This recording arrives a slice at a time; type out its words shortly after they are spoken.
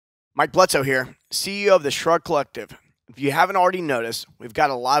Mike Bledsoe here, CEO of the Shrugged Collective. If you haven't already noticed, we've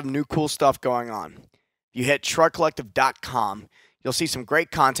got a lot of new cool stuff going on. If you hit shruggedcollective.com, you'll see some great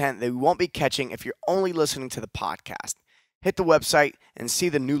content that we won't be catching if you're only listening to the podcast. Hit the website and see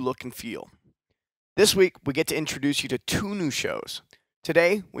the new look and feel. This week, we get to introduce you to two new shows.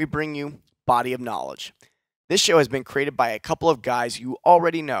 Today, we bring you Body of Knowledge. This show has been created by a couple of guys you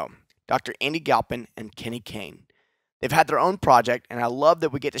already know, Dr. Andy Galpin and Kenny Kane. They've had their own project, and I love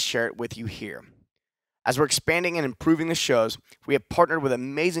that we get to share it with you here. As we're expanding and improving the shows, we have partnered with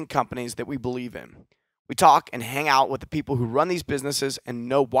amazing companies that we believe in. We talk and hang out with the people who run these businesses and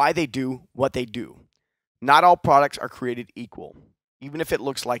know why they do what they do. Not all products are created equal, even if it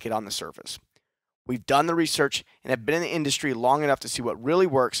looks like it on the surface. We've done the research and have been in the industry long enough to see what really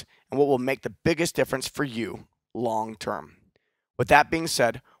works and what will make the biggest difference for you long term. With that being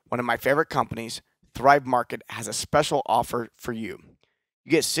said, one of my favorite companies, Thrive Market, has a special offer for you.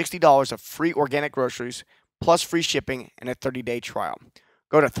 You get $60 of free organic groceries plus free shipping and a 30-day trial.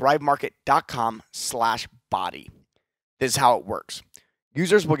 Go to thrivemarket.com/body. This is how it works.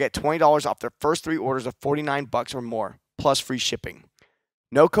 Users will get $20 off their first 3 orders of $49 or more plus free shipping.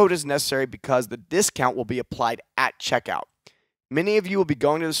 No code is necessary because the discount will be applied at checkout. Many of you will be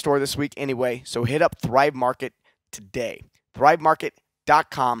going to the store this week anyway, so hit up Thrive Market today.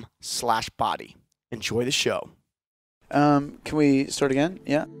 thrivemarket.com/body. Enjoy the show. Can we start again?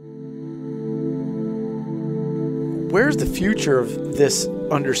 Yeah. Where's the future of this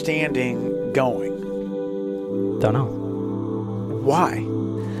understanding going? Don't know. Why?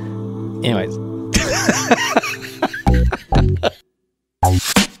 Anyways.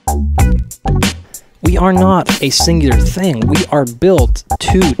 We are not a singular thing. We are built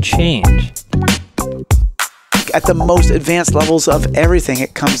to change. At the most advanced levels of everything,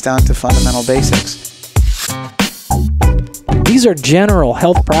 it comes down to fundamental basics. These are general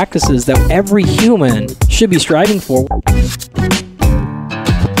health practices that every human should be striving for.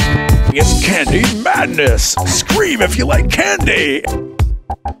 It's candy madness. Scream if you like candy. I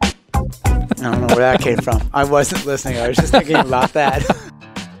don't know where that came from. I wasn't listening. I was just thinking about that.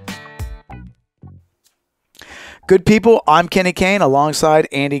 Good people, I'm Kenny Kane alongside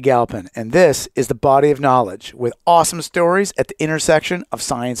Andy Galpin, and this is the Body of Knowledge with awesome stories at the intersection of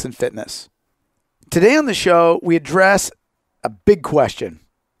science and fitness. Today on the show, we address a big question.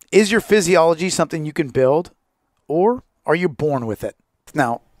 Is your physiology something you can build, or are you born with it?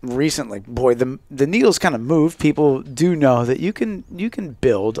 Now, recently, boy, the needle's kind of moved. People do know that you can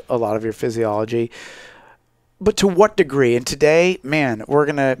build a lot of your physiology, but to what degree? And today, man, we're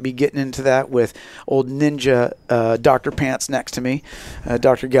going to be getting into that with old ninja Dr. Pants next to me,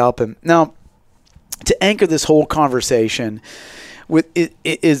 Dr. Galpin. Now, to anchor this whole conversation,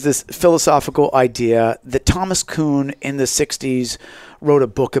 is this philosophical idea that Thomas Kuhn in the 60s wrote a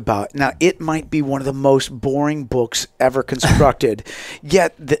book about. Now, it might be one of the most boring books ever constructed,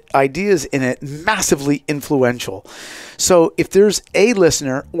 yet the ideas in it massively influential. So if there's a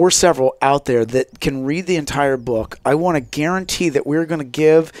listener or several out there that can read the entire book, I want to guarantee that we're going to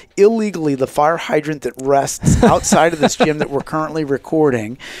give illegally the fire hydrant that rests outside of this gym that we're currently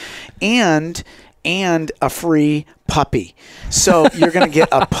recording and a free puppy. So you're going to get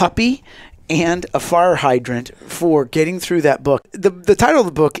a puppy and a fire hydrant for getting through that book. The title of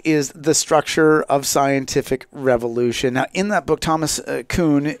the book is The Structure of Scientific Revolution. Now, in that book, Thomas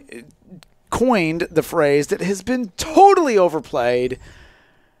Kuhn coined the phrase that has been totally overplayed,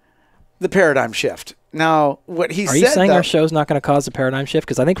 the paradigm shift. Now, what he said... Are you saying our show's not going to cause a paradigm shift?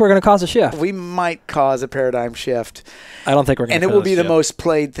 Because I think we're going to cause a shift. We might cause a paradigm shift. I don't think we're going to. And it will be the most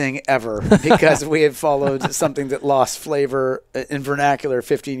played thing ever because we have followed something that lost flavor in vernacular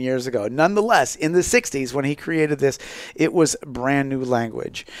 15 years ago. Nonetheless, in the 60s, when he created this, it was brand new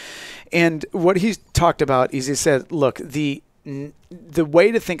language. And what he talked about is he said, look, the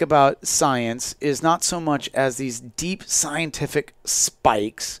way to think about science is not so much as these deep scientific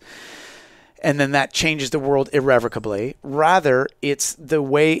spikes, and then that changes the world irrevocably. Rather, it's the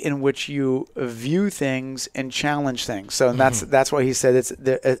way in which you view things and challenge things. So that's why he said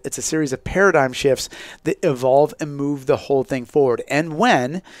it's a series of paradigm shifts that evolve and move the whole thing forward. And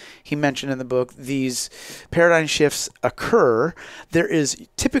when, he mentioned in the book, these paradigm shifts occur, there is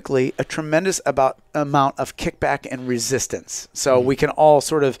typically a tremendous amount of kickback and resistance. So we can all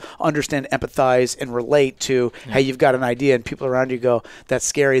sort of understand, empathize, and relate to, hey, you've got an idea, and people around you go, that's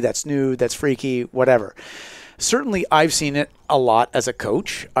scary, that's new, that's freaky, whatever. Certainly, I've seen it. a lot as a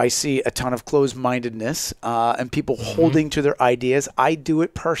coach. I see a ton of closed-mindedness and people holding to their ideas. I do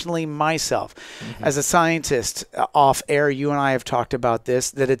it personally myself. As a scientist, off air, you and I have talked about this,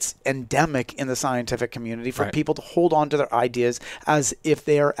 that it's endemic in the scientific community for people to hold on to their ideas as if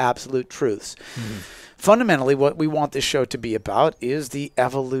they are absolute truths. Fundamentally, what we want this show to be about is the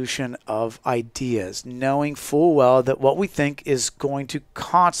evolution of ideas, knowing full well that what we think is going to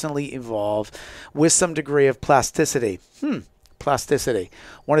constantly evolve with some degree of plasticity. Plasticity.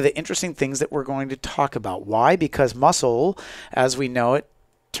 One of the interesting things that we're going to talk about. Why? Because muscle, as we know it,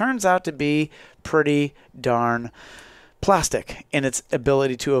 turns out to be pretty darn plastic in its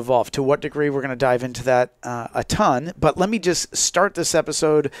ability to evolve. To what degree, we're going to dive into that a ton. But let me just start this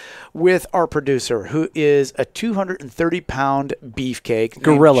episode with our producer, who is a 230-pound beefcake,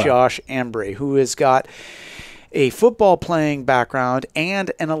 gorilla, Josh Ambry, who has got a football playing background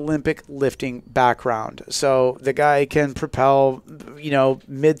and an Olympic lifting background. So the guy can propel,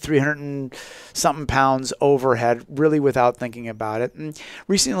 mid 300 and something pounds overhead, really without thinking about it. And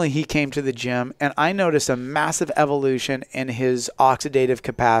recently he came to the gym, and I noticed a massive evolution in his oxidative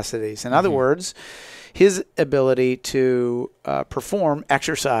capacities. In other words, his ability to perform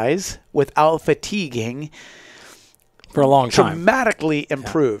exercise without fatiguing for a long time, dramatically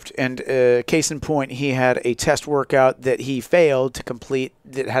improved. And case in point, he had a test workout that he failed to complete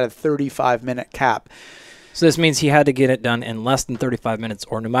that had a 35-minute cap. So this means he had to get it done in less than 35 minutes,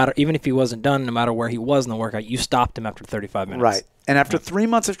 or no matter, even if he wasn't done, no matter where he was in the workout, you stopped him after 35 minutes. Right. And after 3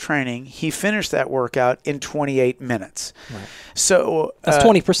 months of training, he finished that workout in 28 minutes. Right. So that's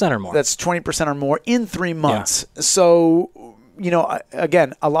 20% or more. That's 20% or more in 3 months. Yeah. So,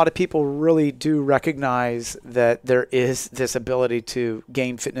 again, a lot of people really do recognize that there is this ability to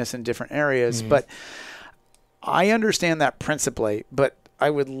gain fitness in different areas. But I understand that principally, but I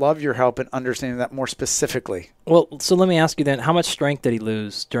would love your help in understanding that more specifically. Well, so let me ask you then, how much strength did he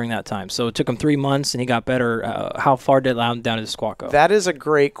lose during that time? So it took him 3 months and he got better. How far did it allow him down to his squat go? That is a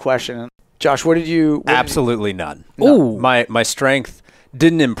great question. Josh, what did you... Absolutely none. Ooh. My strength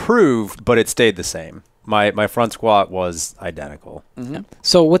didn't improve, but it stayed the same. My front squat was identical. Yeah.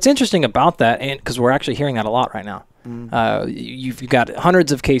 So what's interesting about that, and because we're actually hearing that a lot right now, you've got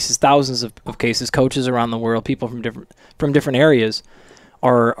hundreds of cases, thousands of cases, coaches around the world, people from different areas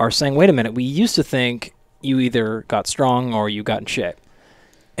are saying, wait a minute, we used to think you either got strong or you got in shape.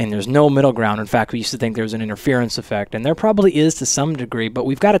 And there's no middle ground. In fact, we used to think there was an interference effect, and there probably is to some degree, but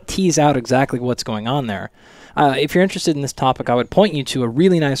we've got to tease out exactly what's going on there. If you're interested in this topic, I would point you to a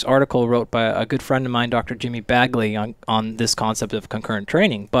really nice article wrote by a good friend of mine, Dr. Jimmy Bagley, on this concept of concurrent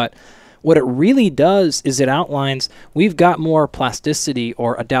training. But what it really does is it outlines we've got more plasticity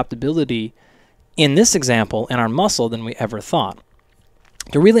or adaptability in this example in our muscle than we ever thought.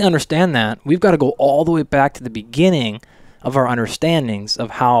 To really understand that, we've got to go all the way back to the beginning of our understandings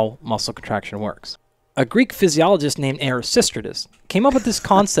of how muscle contraction works. A Greek physiologist named Erasistratus came up with this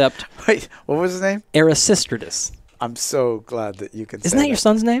concept. Wait, what was his name? Erasistratus. I'm so glad that you can say Isn't that your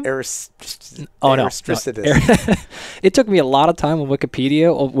son's name? Oh, no. It took me a lot of time on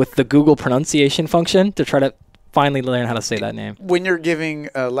Wikipedia with the Google pronunciation function to try to finally learn how to say that name. When you're giving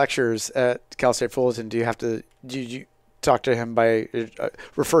lectures at Cal State Fullerton, do you talk to him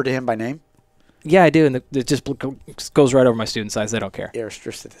refer to him by name? Yeah, I do, and it just goes right over my students' eyes. They don't care.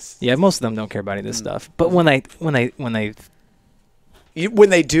 Yeah, most of them don't care about any of this stuff. But when they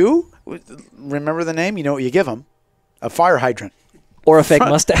do, remember the name. You know what you give them? A fire hydrant, or a fake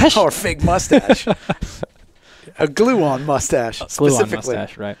mustache, or a fake mustache, a glue-on mustache, specifically.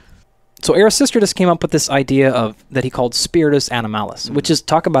 Mustache, right? So Erasistratus came up with this idea that he called spiritus animalis, which is,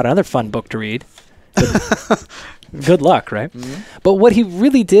 talk about another fun book to read. Good luck, right? But what he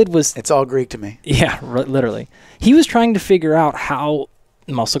really did was... It's all Greek to me. Yeah, literally. He was trying to figure out how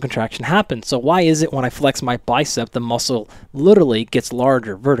muscle contraction happens. So why is it when I flex my bicep, the muscle literally gets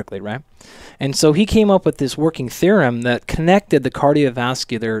larger vertically, right? And so he came up with this working theorem that connected the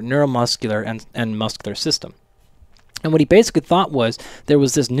cardiovascular, neuromuscular, and muscular system. And what he basically thought was there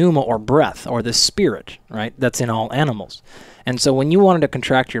was this pneuma, or breath, or this spirit, right, that's in all animals. And so when you wanted to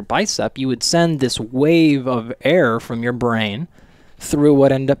contract your bicep, you would send this wave of air from your brain through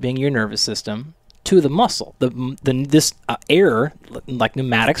what ended up being your nervous system to the muscle. This air, like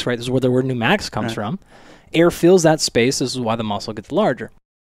pneumatics, right, this is where the word pneumatics comes from. Air fills that space. This is why the muscle gets larger.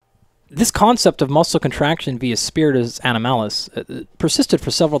 This concept of muscle contraction via spiritus animalis persisted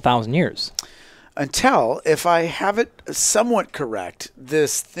for several thousand years. Until, if I have it somewhat correct,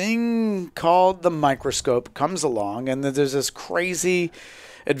 this thing called the microscope comes along, and there's this crazy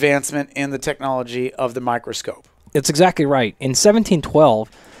advancement in the technology of the microscope. It's exactly right. In 1712,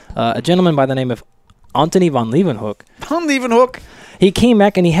 a gentleman by the name of Antony von Leeuwenhoek. Von Leeuwenhoek. He came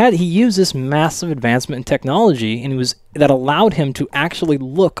back and he used this massive advancement in technology, and that allowed him to actually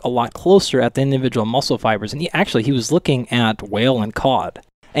look a lot closer at the individual muscle fibers. And he was looking at whale and cod,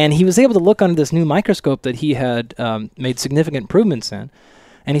 and he was able to look under this new microscope that he had made significant improvements in.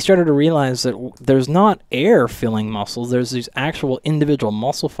 And he started to realize that there's not air filling muscles; there's these actual individual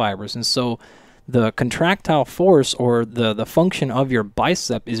muscle fibers, and so the contractile force or the function of your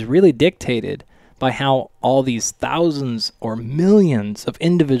bicep is really dictated by how all these thousands or millions of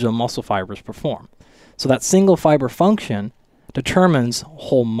individual muscle fibers perform. So that single fiber function determines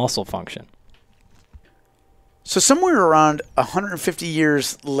whole muscle function. So somewhere around 150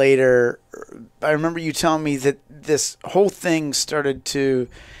 years later, I remember you telling me that this whole thing started to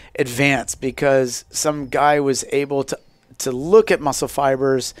advance because some guy was able to look at muscle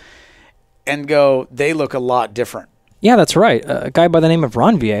fibers and go, they look a lot different. Yeah, that's right. A guy by the name of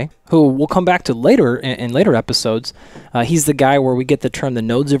Ranvier, who we'll come back to later in later episodes. He's the guy where we get the term the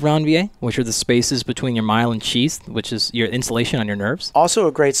nodes of Ranvier, which are the spaces between your myelin sheath, which is your insulation on your nerves. Also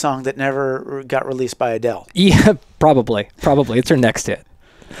a great song that never got released by Adele. Yeah, probably. It's her next hit.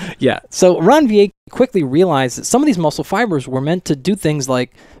 Yeah. So Ranvier quickly realized that some of these muscle fibers were meant to do things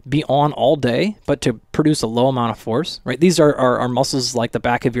like be on all day, but to produce a low amount of force, right? These are muscles like the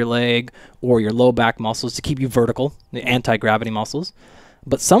back of your leg or your low back muscles to keep you vertical, the anti-gravity muscles.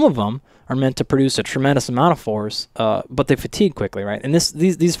 But some of them are meant to produce a tremendous amount of force, but they fatigue quickly, right? And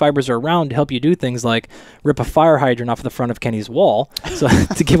these fibers are around to help you do things like rip a fire hydrant off the front of Kenny's wall so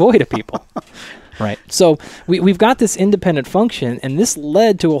to give away to people. Right. So we've got this independent function, and this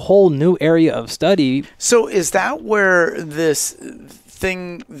led to a whole new area of study. So is that where this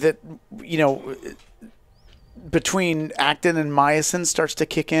thing that, between actin and myosin starts to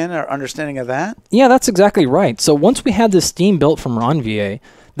kick in, our understanding of that? Yeah, that's exactly right. So once we had this steam built from Ranvier,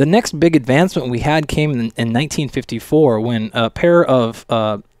 the next big advancement we had came in 1954 when a pair of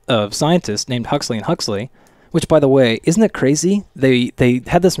scientists named Huxley and Huxley, which, by the way, isn't it crazy? They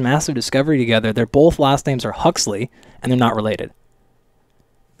had this massive discovery together. Their both last names are Huxley, and they're not related.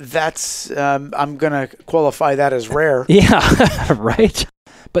 That's, I'm going to qualify that as rare. Yeah, right?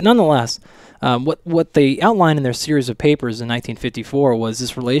 But nonetheless, what they outlined in their series of papers in 1954 was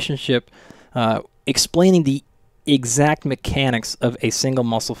this relationship explaining the exact mechanics of a single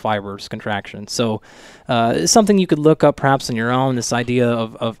muscle fiber's contraction. So something you could look up perhaps on your own, this idea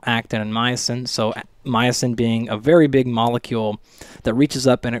of actin and myosin. So myosin being a very big molecule that reaches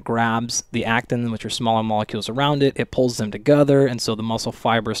up and it grabs the actin, which are smaller molecules around it. It pulls them together, and so the muscle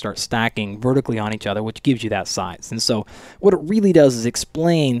fibers start stacking vertically on each other, which gives you that size. And so what it really does is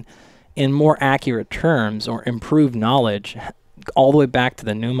explain in more accurate terms or improved knowledge all the way back to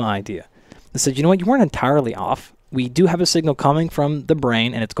the pneuma idea. They said, you know what, you weren't entirely off. We do have a signal coming from the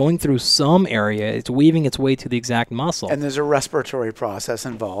brain, and it's going through some area. It's weaving its way to the exact muscle. And there's a respiratory process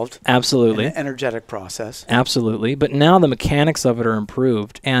involved. Absolutely. An energetic process. Absolutely. But now the mechanics of it are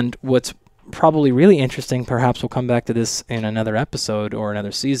improved. And what's probably really interesting, perhaps we'll come back to this in another episode or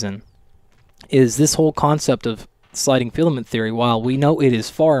another season, is this whole concept of sliding filament theory. While we know it is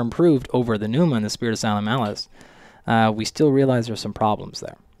far improved over the pneuma and the spiritus animalis, we still realize there's some problems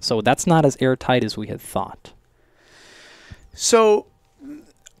there. So that's not as airtight as we had thought. So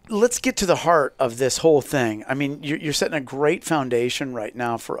let's get to the heart of this whole thing. I mean, you're setting a great foundation right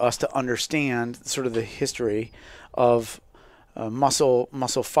now for us to understand sort of the history of muscle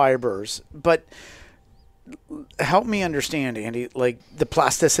fibers. But help me understand, Andy, like the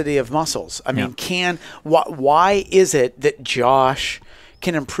plasticity of muscles. I mean, why is it that Josh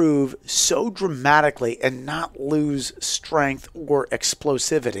can improve so dramatically and not lose strength or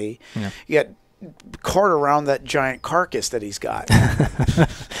explosivity, yet cart around that giant carcass that he's got?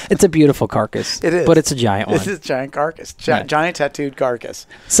 It's a beautiful carcass. It is. But it's a giant one. It's a giant carcass. Giant tattooed carcass.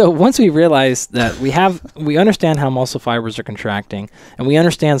 So once we realize that we understand how muscle fibers are contracting, and we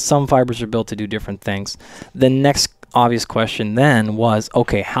understand some fibers are built to do different things, the next obvious question then was,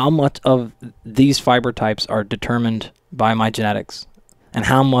 okay, how much of these fiber types are determined by my genetics? And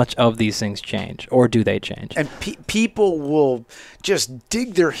how much of these things change, or do they change? And people will just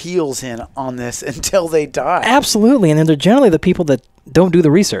dig their heels in on this until they die. Absolutely, and then they're generally the people that don't do the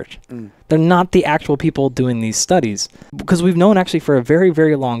research. They're not the actual people doing these studies, because we've known actually for a very,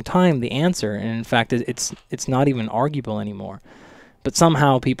 very long time the answer, and in fact, it's not even arguable anymore. But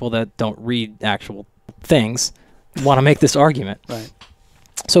somehow people that don't read actual things want to make this argument. Right.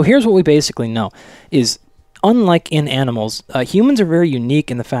 So here's what we basically know is, unlike in animals, humans are very unique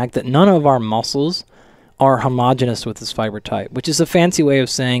in the fact that none of our muscles are homogeneous with this fiber type, which is a fancy way of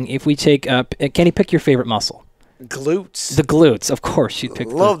saying if we take Kenny, pick your favorite muscle. Glutes. The glutes, of course, you'd pick.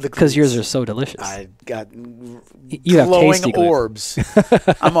 Love the because yours glutes. are so delicious. I got You have glowing tasty glutes. orbs.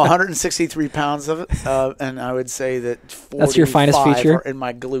 I'm 163 pounds of it, and I would say that 45 That's your finest feature? are in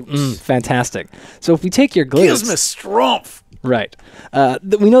my glutes. Fantastic. So if we take your glutes, Gives me strength. right?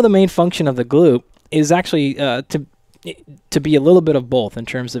 We know the main function of the glute is actually to be a little bit of both in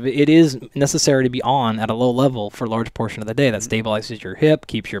terms of it is necessary to be on at a low level for a large portion of the day. That stabilizes your hip,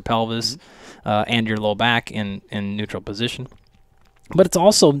 keeps your pelvis and your low back in neutral position. But it's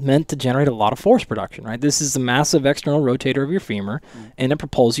also meant to generate a lot of force production, right? This is the massive external rotator of your femur, and it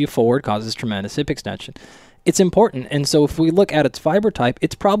propels you forward, causes tremendous hip extension. It's important, and so if we look at its fiber type,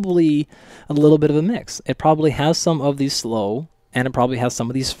 it's probably a little bit of a mix. It probably has some of these slow, and it probably has some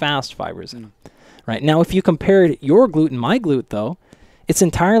of these fast fibers in it. Right. Now, if you compared your glute and my glute, though, it's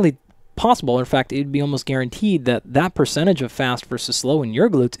entirely possible. In fact, it'd be almost guaranteed that that percentage of fast versus slow in your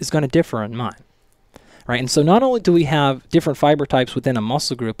glutes is going to differ in mine. Right. And so not only do we have different fiber types within a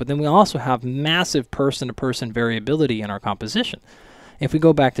muscle group, but then we also have massive person-to-person variability in our composition. If we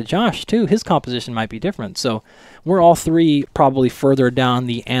go back to Josh, too, his composition might be different. So we're all three probably further down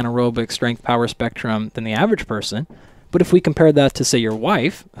the anaerobic strength power spectrum than the average person. But if we compare that to, say, your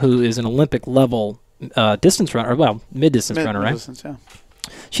wife, who is an Olympic-level distance runner, well, mid-distance runner, right? Distance, yeah.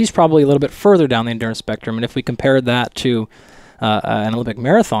 She's probably a little bit further down the endurance spectrum. And if we compare that to an Olympic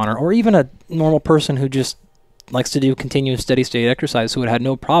marathoner or even a normal person who just likes to do continuous steady-state exercise who would have had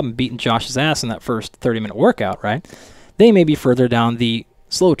no problem beating Josh's ass in that first 30-minute workout, right? They may be further down the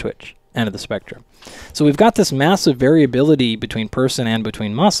slow twitch end of the spectrum. So we've got this massive variability between person and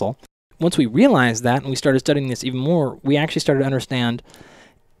between muscle. Once we realized that and we started studying this even more, we actually started to understand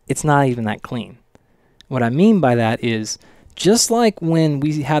it's not even that clean. What I mean by that is just like when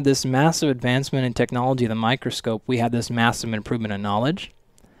we had this massive advancement in technology, the microscope, we had this massive improvement in knowledge.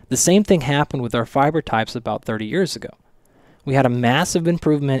 The same thing happened with our fiber types about 30 years ago. We had a massive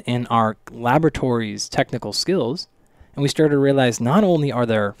improvement in our laboratories' technical skills, and we started to realize not only are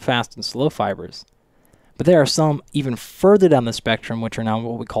there fast and slow fibers, but there are some even further down the spectrum, which are now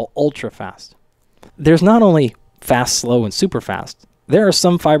what we call ultra fast. There's not only fast, slow, and super fast. There are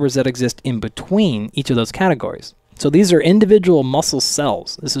some fibers that exist in between each of those categories. So these are individual muscle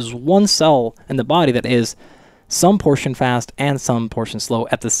cells. This is one cell in the body that is some portion fast and some portion slow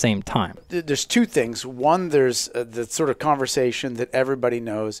at the same time. There's two things. One, there's the sort of conversation that everybody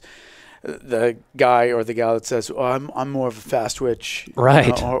knows. The guy or the gal that says, "Oh, I'm more of a fast twitch,"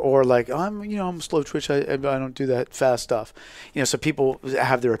 right? Or like I'm a slow twitch. I don't do that fast stuff. So people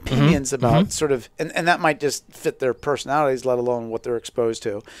have their opinions about sort of, and that might just fit their personalities, let alone what they're exposed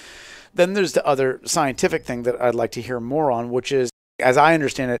to. Then there's the other scientific thing that I'd like to hear more on, which is, as I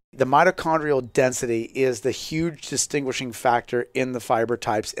understand it, the mitochondrial density is the huge distinguishing factor in the fiber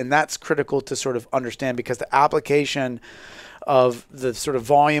types, and that's critical to sort of understand because the application of the sort of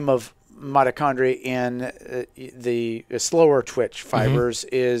volume of mitochondria in the slower twitch fibers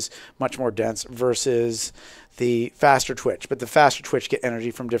is much more dense versus the faster twitch. But the faster twitch get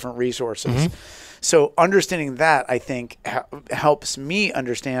energy from different resources. So understanding that, I think, helps me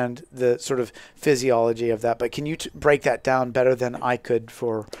understand the sort of physiology of that. But can you break that down better than I could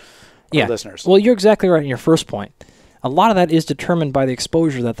for our listeners? Well, you're exactly right in your first point. A lot of that is determined by the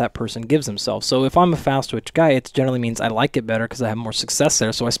exposure that person gives themselves. So if I'm a fast twitch guy, it generally means I like it better because I have more success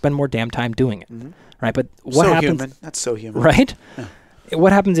there, so I spend more damn time doing it, right? But what happens? Human. That's so human, right? Yeah.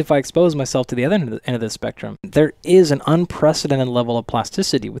 What happens if I expose myself to the other end of the spectrum? There is an unprecedented level of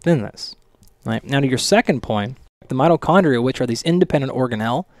plasticity within this. Right? Now, to your second point, the mitochondria, which are these independent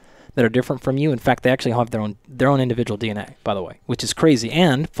organelle that are different from you. In fact, they actually have their own individual DNA, by the way, which is crazy.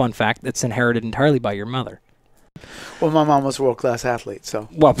 And fun fact, it's inherited entirely by your mother. Well, my mom was a world-class athlete, so.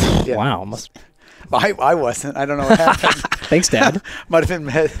 Well, wow. I wasn't. I don't know what happened. Thanks, Dad. might have been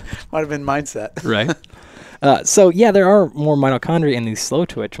mindset. Right. So yeah, there are more mitochondria in these slow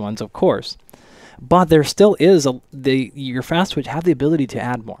twitch ones, of course, but there still is your fast twitch have the ability to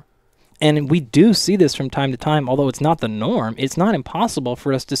add more, and we do see this from time to time. Although it's not the norm, it's not impossible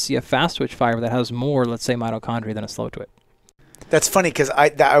for us to see a fast twitch fiber that has more, let's say, mitochondria than a slow twitch. That's funny because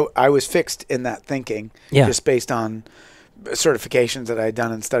I was fixed in that thinking just based on certifications that I had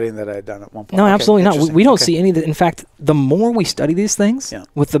done and studying that I had done at one point. No, absolutely not. We don't see any of that. In fact, the more we study these things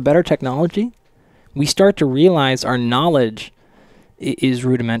with the better technology, we start to realize our knowledge is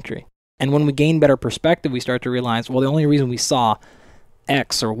rudimentary. And when we gain better perspective, we start to realize, well, the only reason we saw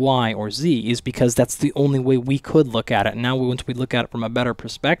X or Y or Z is because that's the only way we could look at it. And now once we look at it from a better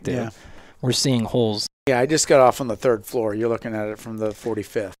perspective, we're seeing holes. Yeah, I just got off on the 3rd floor. You're looking at it from the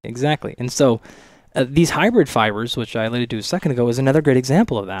 45th. Exactly. And so These hybrid fibers, which I alluded to a second ago, is another great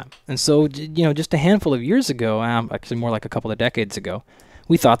example of that. And so, just a handful of years ago, actually more like a couple of decades ago,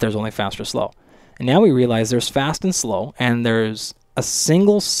 we thought there's only fast or slow. And now we realize there's fast and slow, and there's a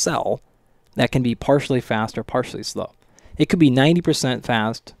single cell that can be partially fast or partially slow. It could be 90%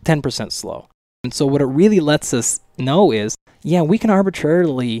 fast, 10% slow. And so what it really lets us know is, yeah, we can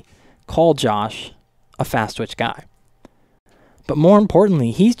arbitrarily call Josh a fast twitch guy. But more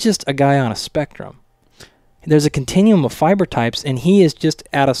importantly, he's just a guy on a spectrum. There's a continuum of fiber types, and he is just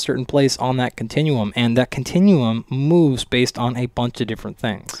at a certain place on that continuum, and that continuum moves based on a bunch of different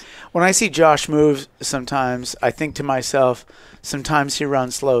things. When I see Josh move sometimes, I think to myself, sometimes he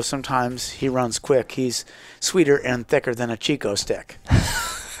runs slow, sometimes he runs quick. He's sweeter and thicker than a Chico stick.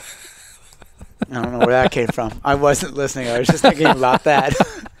 I don't know where that came from. I wasn't listening. I was just thinking about that.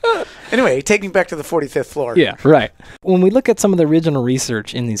 Anyway, take me back to the 45th floor. Yeah, right. When we look at some of the original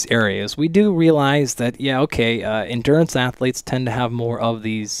research in these areas, we do realize that, endurance athletes tend to have more of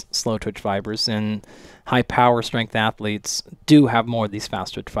these slow twitch fibers, and high power strength athletes do have more of these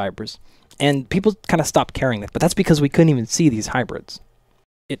fast twitch fibers. And people kind of stopped carrying that, but that's because we couldn't even see these hybrids.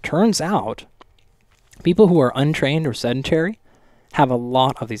 It turns out people who are untrained or sedentary have a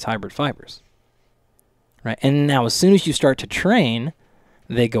lot of these hybrid fibers. Right? And now as soon as you start to train,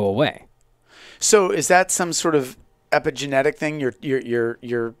 they go away. So is that some sort of epigenetic thing?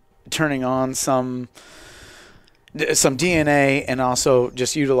 You're turning on some DNA and also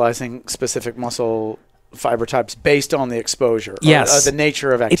just utilizing specific muscle fiber types based on the exposure. Yes. Or the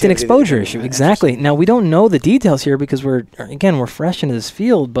nature of activity. It's an exposure issue. Exactly. Now, we don't know the details here because we're fresh into this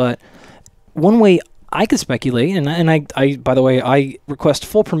field, but one way I could speculate, and I by the way, I request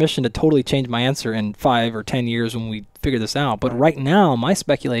full permission to totally change my answer in 5 or 10 years when we figure this out. But right now, my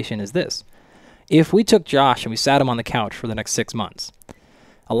speculation is this. If we took Josh and we sat him on the couch for the next 6 months,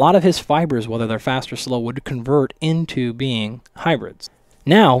 a lot of his fibers, whether they're fast or slow, would convert into being hybrids.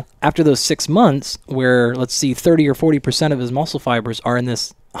 Now, after those 6 months, where, let's see, 30 or 40% of his muscle fibers are in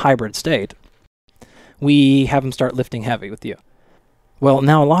this hybrid state, we have him start lifting heavy with you. Well,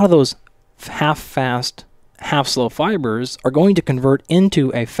 now a lot of those half-fast, half-slow fibers are going to convert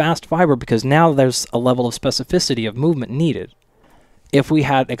into a fast fiber because now there's a level of specificity of movement needed. If we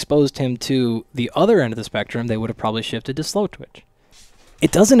had exposed him to the other end of the spectrum, they would have probably shifted to slow twitch.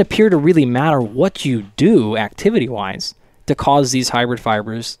 It doesn't appear to really matter what you do activity-wise to cause these hybrid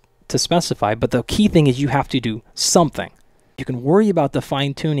fibers to specify, but the key thing is you have to do something. You can worry about the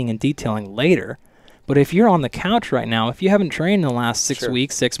fine-tuning and detailing later, but if you're on the couch right now, if you haven't trained in the last 6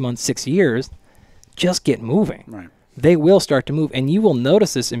 weeks, 6 months, 6 years, just get moving. Right. They will start to move, and you will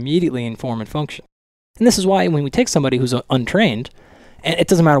notice this immediately in form and function. And this is why when we take somebody who's untrained, and it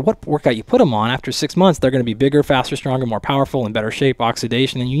doesn't matter what workout you put them on, after 6 months, they're going to be bigger, faster, stronger, more powerful, in better shape,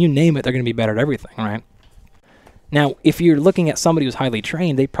 oxidation, and you name it, they're going to be better at everything, right? Now, if you're looking at somebody who's highly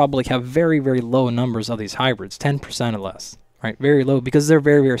trained, they probably have very, very low numbers of these hybrids, 10% or less. Right, very low, because they're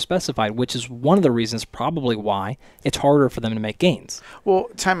very, very specified, which is one of the reasons probably why it's harder for them to make gains. Well,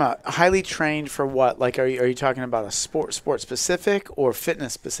 time out. Highly trained for what? Like, are you talking about a sport specific or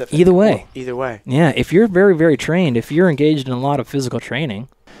fitness specific? Either way. Either way. Yeah, if you're very, very trained, if you're engaged in a lot of physical training,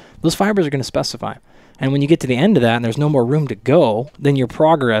 those fibers are going to specify. And when you get to the end of that and there's no more room to go, then your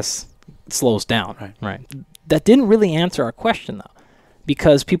progress slows down. Right. That didn't really answer our question, though,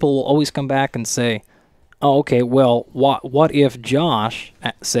 because people will always come back and say, oh, okay, well, what if Josh,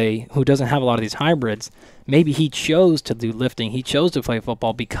 say, who doesn't have a lot of these hybrids, maybe he chose to do lifting, he chose to play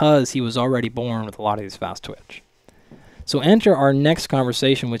football because he was already born with a lot of these fast twitch. So enter our next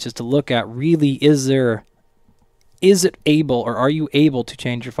conversation, which is to look at really, is it able, or are you able to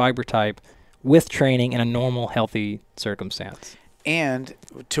change your fiber type with training in a normal, healthy circumstance? And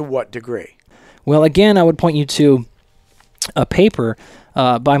to what degree? Well, again, I would point you to a paper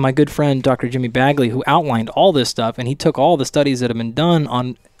by my good friend Dr. Jimmy Bagley, who outlined all this stuff, and he took all the studies that have been done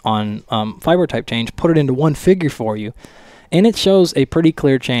on fiber type change, put it into one figure for you, and it shows a pretty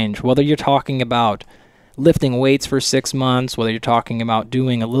clear change. Whether you're talking about lifting weights for 6 months, whether you're talking about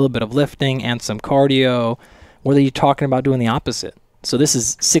doing a little bit of lifting and some cardio, whether you're talking about doing the opposite. So this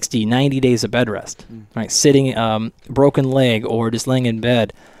is 60, 90 days of bed rest, right? Sitting, broken leg, or just laying in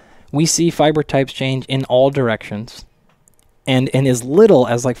bed. We see fiber types change in all directions, and in as little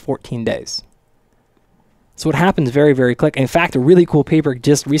as like 14 days. So it happens very, very quick. In fact, a really cool paper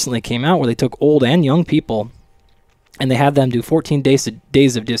just recently came out where they took old and young people and they had them do 14 days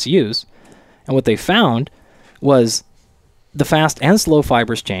of disuse. And what they found was the fast and slow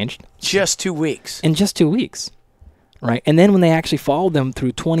fibers changed. Just 2 weeks. In just 2 weeks, right? And then when they actually followed them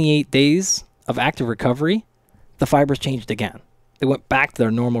through 28 days of active recovery, the fibers changed again. They went back to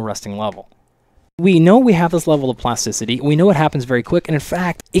their normal resting level. We know we have this level of plasticity. We know it happens very quick. And in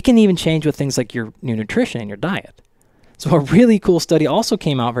fact, it can even change with things like your nutrition and your diet. So a really cool study also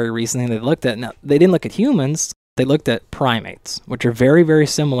came out very recently. They looked at, now they didn't look at humans, they looked at primates, which are very, very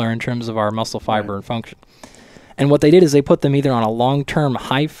similar in terms of our muscle fiber and function. And what they did is they put them either on a long-term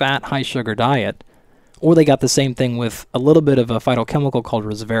high-fat, high-sugar diet, or they got the same thing with a little bit of a phytochemical called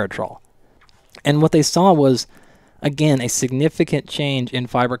resveratrol. And what they saw was, again, a significant change in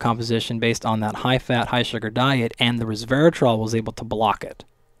fiber composition based on that high-fat, high-sugar diet, and the resveratrol was able to block it.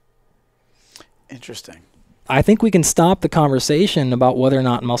 Interesting. I think we can stop the conversation about whether or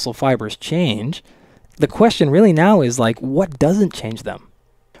not muscle fibers change. The question really now is, like, what doesn't change them?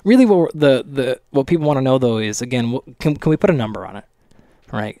 Really, what people want to know, though, is, again, can we put a number on it?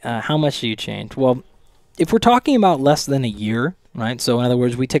 Right? How much do you change? Well, if we're talking about less than a year, right? So, in other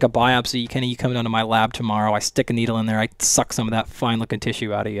words, we take a biopsy, you come down to my lab tomorrow, I stick a needle in there, I suck some of that fine-looking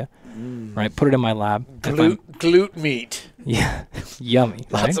tissue out of you, right? Put it in my lab. Glute meat. Yeah, yummy.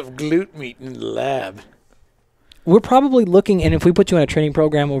 Lots of glute meat in the lab. We're probably looking, and if we put you on a training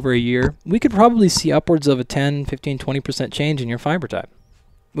program over a year, we could probably see upwards of a 10, 15, 20% change in your fiber type,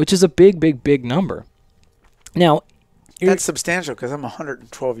 which is a big, big, big number. Now, that's substantial because I'm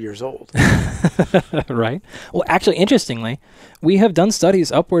 112 years old. Right? Well, actually, interestingly, we have done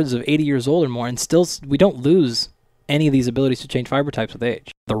studies upwards of 80 years old or more, and still we don't lose any of these abilities to change fiber types with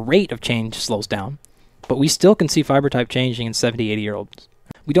age. The rate of change slows down, but we still can see fiber type changing in 70, 80-year-olds.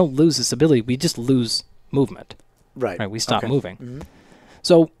 We don't lose this ability. We just lose movement. Right? We stop moving. Mm-hmm.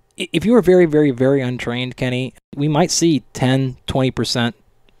 So if you were very, very, very untrained, Kenny, we might see 10, 20%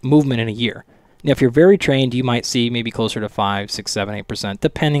 movement in a year. Now, if you're very trained, you might see maybe closer to 5, 6, 7, 8%,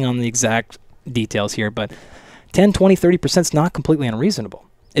 depending on the exact details here. But 10, 20, 30% is not completely unreasonable.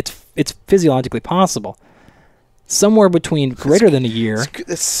 It's physiologically possible. Somewhere between greater than a year.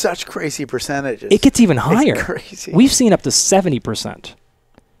 It's such crazy percentages. It gets even higher. It's crazy. We've seen up to 70%.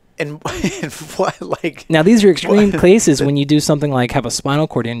 And what, like... Now, these are extreme cases when you do something like have a spinal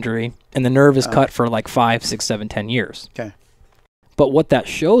cord injury and the nerve is cut for like 5, 6, 7, 10 years. Okay. But what that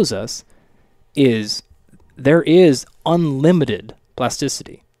shows us is there is unlimited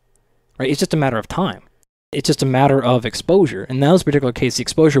plasticity, right? It's just a matter of time. It's just a matter of exposure. In those particular cases, the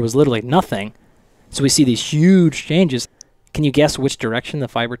exposure was literally nothing. So we see these huge changes. Can you guess which direction the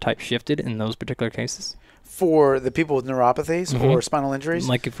fiber type shifted in those particular cases? For the people with neuropathies or spinal injuries?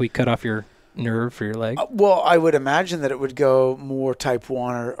 Like if we cut off your nerve for your leg? Well, I would imagine that it would go more type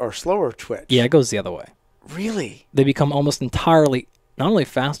 1 or slower twitch. Yeah, it goes the other way. Really? They become almost entirely, not only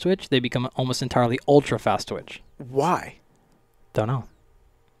fast twitch, they become almost entirely ultra fast twitch. Why? Don't know.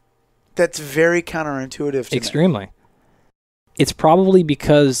 That's very counterintuitive to me. Extremely. It's probably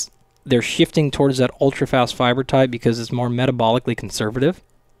because they're shifting towards that ultra fast fiber type because it's more metabolically conservative,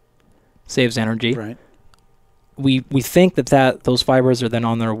 saves energy. Right. We think that those fibers are then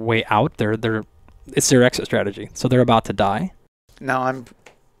on their way out. It's their exit strategy. So they're about to die. Now I'm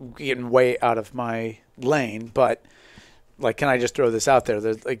getting way out of my lane, but like, can I just throw this out there?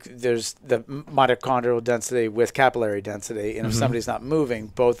 There's the mitochondrial density with capillary density, and if somebody's not moving,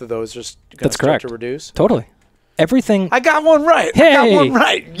 both of those are going to start to reduce. Totally. Everything. I got one right. Hey! I got one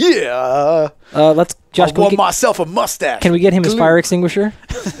right. Yeah. Josh, I won myself a mustache. Can we get him his fire extinguisher?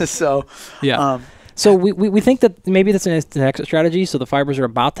 So, yeah. So we think that maybe that's an exit strategy. So the fibers are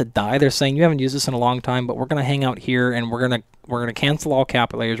about to die. They're saying you haven't used this in a long time, but we're going to hang out here and we're going to cancel all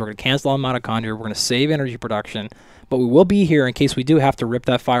capillaries. We're going to cancel all mitochondria. We're going to save energy production, but we will be here in case we do have to rip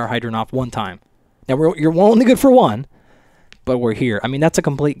that fire hydrant off one time. Now you're only good for one, but we're here. I mean, that's a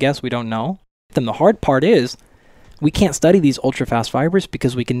complete guess. We don't know. Then the hard part is we can't study these ultra fast fibers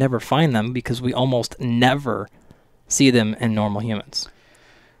because we can never find them because we almost never see them in normal humans.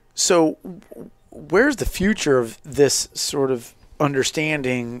 So where's the future of this sort of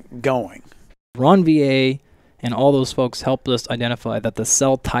understanding going? Ron VA and all those folks helped us identify that the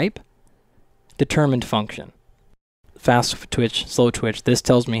cell type determined function. Fast twitch, slow twitch, this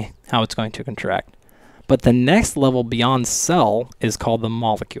tells me how it's going to contract. But the next level beyond cell is called the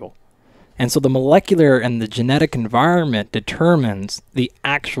molecule. And so the molecular and the genetic environment determines the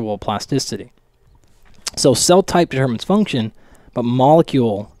actual plasticity. So cell type determines function, but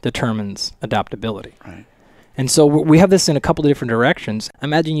molecule determines adaptability. Right. And so we have this in a couple of different directions.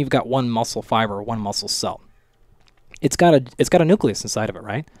 Imagine you've got one muscle fiber, one muscle cell. It's got a nucleus inside of it,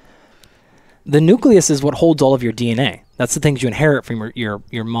 right? The nucleus is what holds all of your DNA. That's the things you inherit from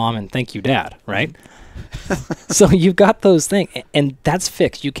your mom and thank you, Dad, right? So you've got those things, and that's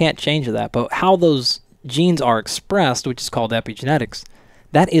fixed. You can't change that. But how those genes are expressed, which is called epigenetics,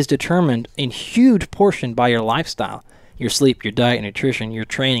 that is determined in huge portion by your lifestyle, your sleep, your diet, your nutrition, your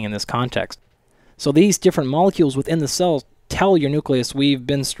training in this context. So these different molecules within the cell tell your nucleus, we've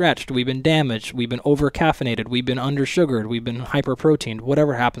been stretched, we've been damaged, we've been over-caffeinated, we've been under-sugared, we've been hyperproteined,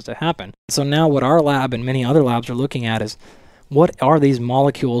 whatever happens to happen. So now what our lab and many other labs are looking at is, what are these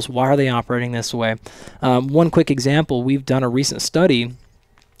molecules? Why are they operating this way? One quick example, we've done a recent study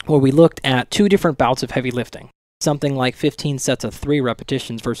where we looked at 2 different bouts of heavy lifting, something like 15 sets of 3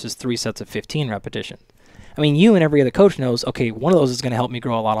 repetitions versus 3 sets of 15 repetitions. I mean, you and every other coach knows, okay, one of those is going to help me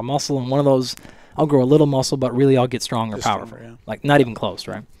grow a lot of muscle, and one of those, I'll grow a little muscle, but really I'll get stronger, powerful. Yeah. Like, not even close,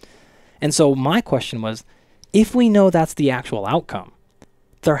 right? And so my question was, if we know that's the actual outcome,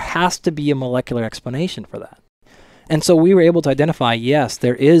 there has to be a molecular explanation for that. And so we were able to identify, yes,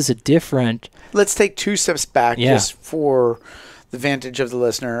 there is a different... Let's take 2 steps back just for the vantage of the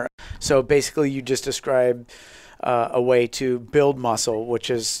listener. So basically you just described a way to build muscle, which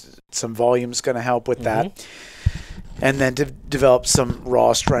is some volume's going to help with that. And then to develop some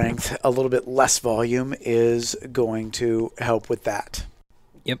raw strength, a little bit less volume is going to help with that.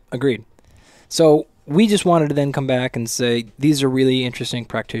 Yep, agreed. So we just wanted to then come back and say, these are really interesting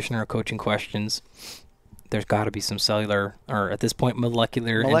practitioner coaching questions. There's got to be some cellular, or at this point,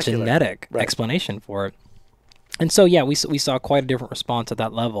 molecular. And genetic explanation for it. And so, yeah, we saw quite a different response at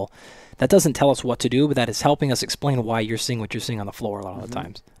that level. That doesn't tell us what to do, but that is helping us explain why you're seeing what you're seeing on the floor a lot of the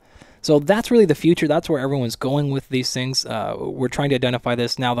times. So that's really the future. That's where everyone's going with these things. We're trying to identify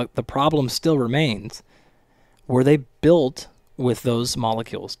this. Now, the problem still remains. Were they built with those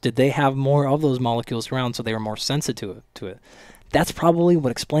molecules? Did they have more of those molecules around so they were more sensitive to it? That's probably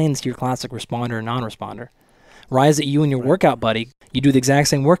what explains your classic responder and non-responder. Rise at you and your workout buddy. You do the exact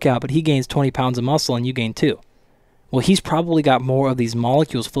same workout, but he gains 20 pounds of muscle and you gain 2. Well, he's probably got more of these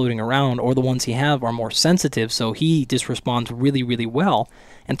molecules floating around, or the ones he have are more sensitive, so he just responds really, really well.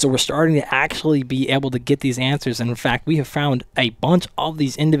 And so we're starting to actually be able to get these answers. And in fact, we have found a bunch of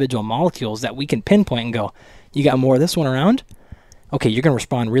these individual molecules that we can pinpoint and go, you got more of this one around? Okay, you're going to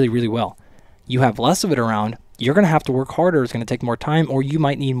respond really, really well. You have less of it around, you're going to have to work harder. It's going to take more time, or you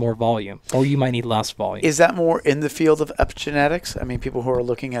might need more volume, or you might need less volume. Is that more in the field of epigenetics? I mean, people who are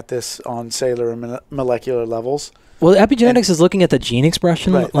looking at this on cellular and molecular levels? Well, epigenetics is looking at the gene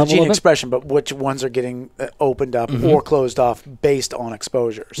expression level gene of it. expression, but which ones are getting opened up or closed off based on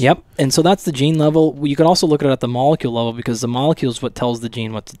exposures. Yep, and so that's the gene level. You could also look at it at the molecule level, because the molecule is what tells the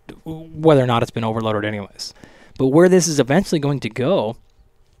gene whether or not it's been overloaded anyways. But where this is eventually going to go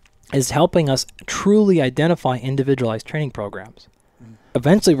is helping us truly identify individualized training programs.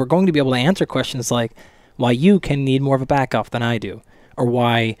 Eventually, we're going to be able to answer questions like why you can need more of a back off than I do, or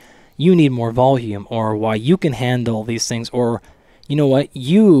why you need more volume, or why you can handle these things, or you know what,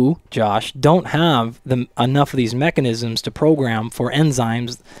 you, Josh, don't have enough of these mechanisms to program for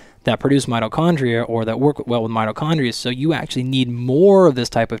enzymes that produce mitochondria or that work well with mitochondria, so you actually need more of this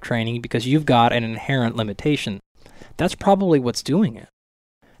type of training because you've got an inherent limitation. That's probably what's doing it.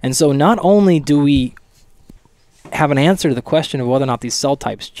 And so not only do we have an answer to the question of whether or not these cell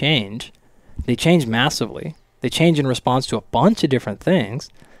types change, they change massively. They change in response to a bunch of different things.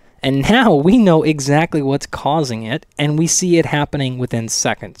 And now we know exactly what's causing it, and we see it happening within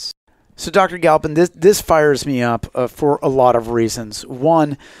seconds. So, Dr. Galpin, this fires me up for a lot of reasons.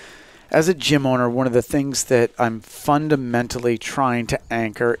 One, as a gym owner, one of the things that I'm fundamentally trying to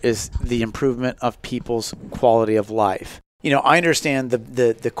anchor is the improvement of people's quality of life. You know, I understand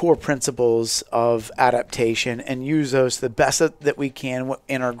the core principles of adaptation and use those to the best that we can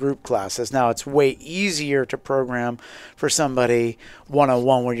in our group classes. Now, it's way easier to program for somebody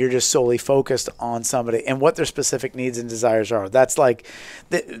one-on-one where you're just solely focused on somebody and what their specific needs and desires are. That's like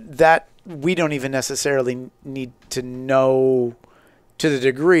that we don't even necessarily need to know to the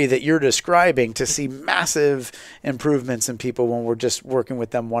degree that you're describing to see massive improvements in people when we're just working with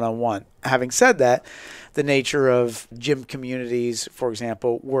them one-on-one. Having said that, the nature of gym communities, for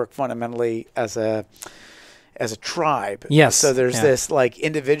example, work fundamentally as a tribe. Yes. So there's this like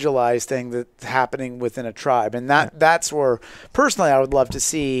individualized thing that's happening within a tribe. And that's where personally I would love to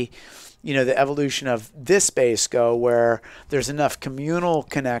see, you know, the evolution of this space go, where there's enough communal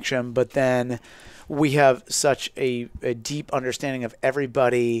connection, but then we have such a deep understanding of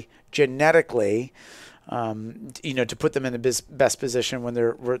everybody genetically, you know, to put them in the best position when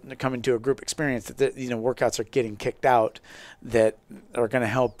they're coming to a group experience, that you know, workouts are getting kicked out that are going to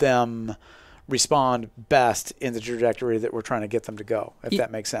help them respond best in the trajectory that we're trying to get them to go, if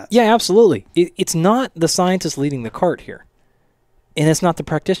that makes sense. Yeah, absolutely. It's not the scientists leading the cart here, and it's not the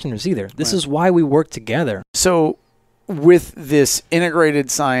practitioners either. This is why we work together. So with this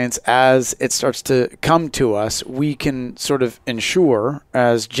integrated science, as it starts to come to us, we can sort of ensure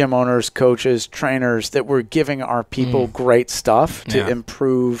as gym owners, coaches, trainers that we're giving our people great stuff to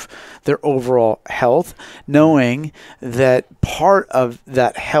improve their overall health, knowing that part of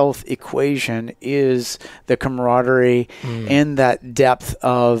that health equation is the camaraderie and that depth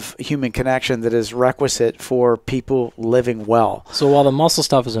of human connection that is requisite for people living well. So while the muscle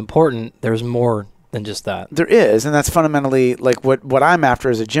stuff is important, there's more than just that. There is, and that's fundamentally like what I'm after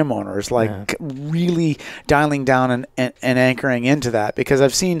as a gym owner is like really dialing down and anchoring into that, because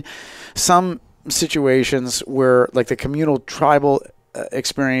I've seen some situations where like the communal tribal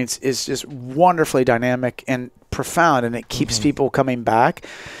experience is just wonderfully dynamic and profound, and it keeps people coming back.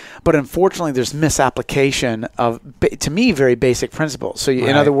 But unfortunately, there's misapplication of, to me, very basic principles. So,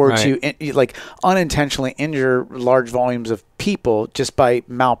 in other words, you like unintentionally injure large volumes of people just by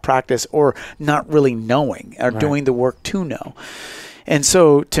malpractice or not really knowing or doing the work to know. And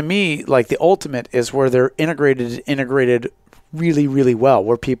so, to me, like the ultimate is where they're integrated really, really well,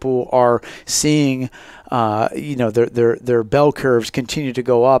 where people are seeing, their bell curves continue to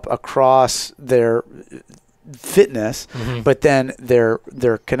go up across their fitness, but then their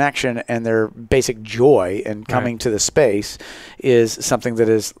connection and their basic joy in coming to the space is something that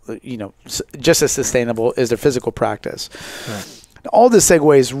is, just as sustainable as their physical practice. All this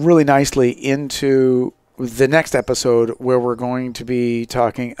segues really nicely into the next episode, where we're going to be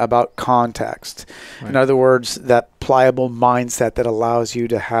talking about context. In other words, that pliable mindset that allows you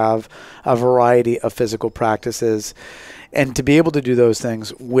to have a variety of physical practices and to be able to do those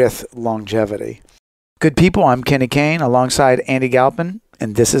things with longevity. Good people, I'm Kenny Kane alongside Andy Galpin,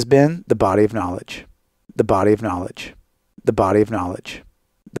 and this has been The Body of Knowledge. The Body of Knowledge. The Body of Knowledge.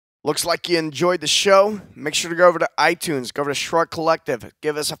 Looks like you enjoyed the show. Make sure to go over to iTunes, go over to Shrugged Collective,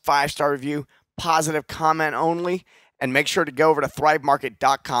 give us a 5-star review, positive comment only, and make sure to go over to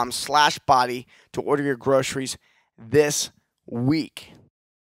thrivemarket.com/body to order your groceries this week.